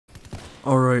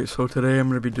Alright, so today I'm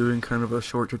going to be doing kind of a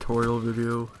short tutorial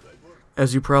video.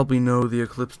 As you probably know, the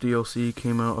Eclipse DLC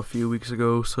came out a few weeks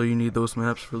ago, so you need those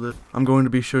maps for this. I'm going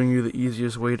to be showing you the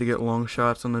easiest way to get long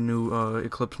shots on the new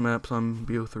Eclipse maps on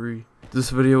BO3. This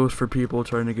video is for people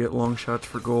trying to get long shots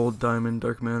for gold, diamond,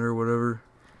 dark matter, whatever.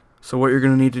 So what you're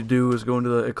going to need to do is go into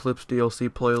the Eclipse DLC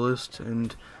playlist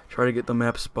and try to get the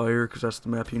map Spire, because that's the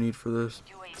map you need for this.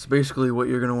 So basically what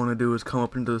you're going to want to do is come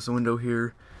up into this window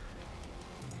here.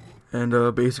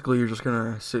 And basically you're just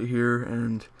gonna sit here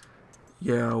and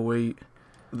wait.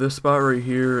 This spot right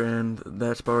here and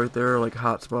that spot right there are like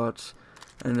hot spots,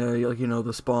 and like, you know,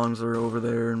 the spawns are over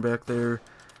there and back there,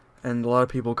 and a lot of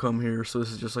people come here, so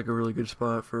this is just like a really good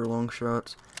spot for long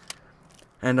shots.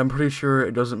 And I'm pretty sure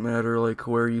it doesn't matter like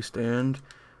where you stand,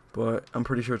 but I'm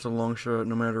pretty sure it's a long shot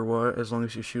no matter what, as long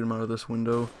as you shoot them out of this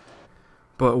window.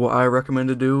 But what I recommend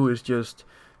to do is just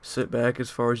sit back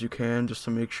as far as you can just to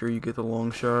make sure you get the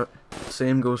long shot.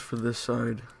 Same goes for this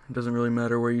side. It doesn't really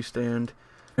matter where you stand.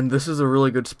 And this is a really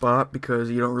good spot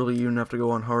because you don't really even have to go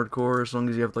on hardcore. As long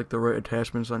as you have like the right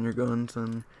attachments on your guns,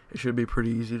 then it should be pretty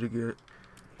easy to get.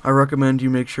 I recommend you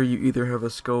make sure you either have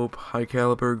a scope, high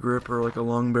caliber grip, or like a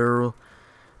long barrel.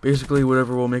 Basically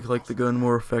whatever will make like the gun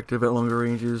more effective at longer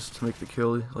ranges to make the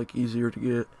kill like easier to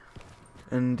get.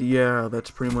 And yeah,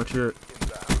 that's pretty much it.